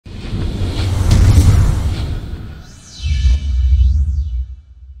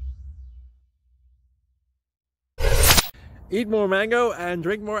Eat more mango and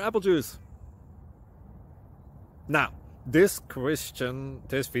drink more apple juice. Now, this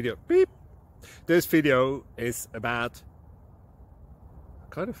video is about... I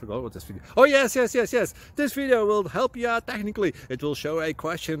kind of forgot what this video... Oh, yes. This video will help you out technically. It will show a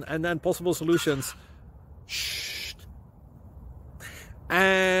question and then possible solutions. Shh.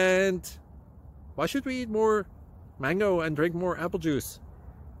 And why should we eat more mango and drink more apple juice?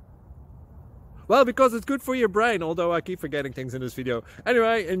 Well, because it's good for your brain, although I keep forgetting things in this video.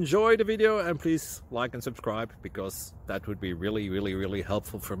 Anyway, enjoy the video and please like and subscribe, because that would be really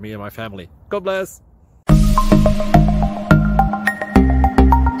helpful for me and my family. God bless!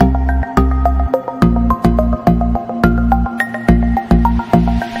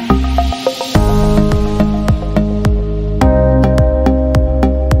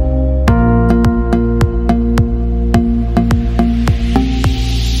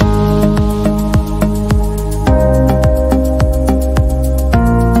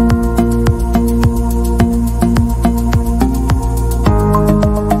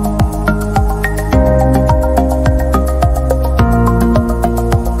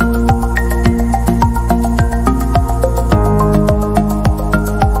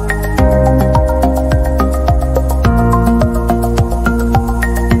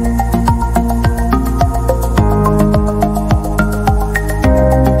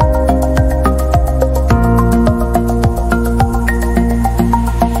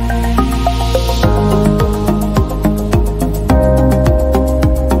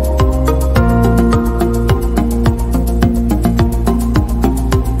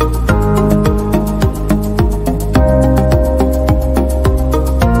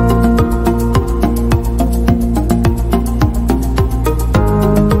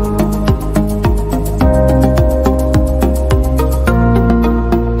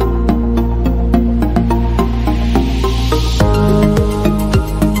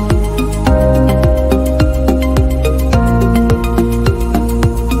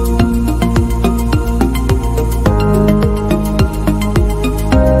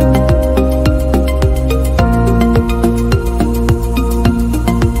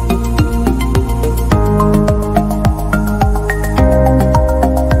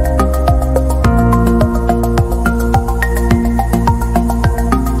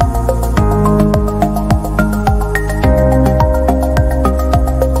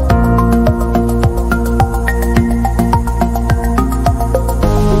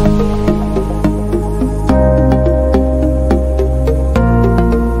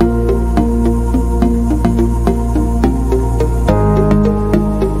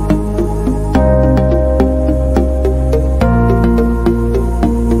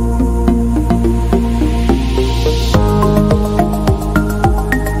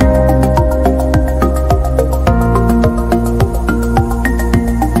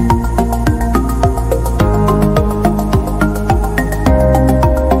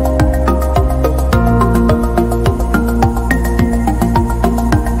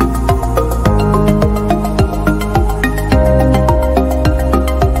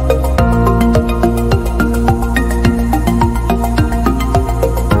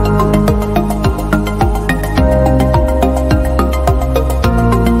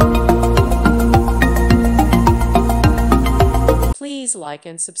 Please like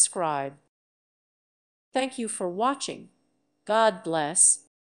and subscribe. Thank you for watching. God bless.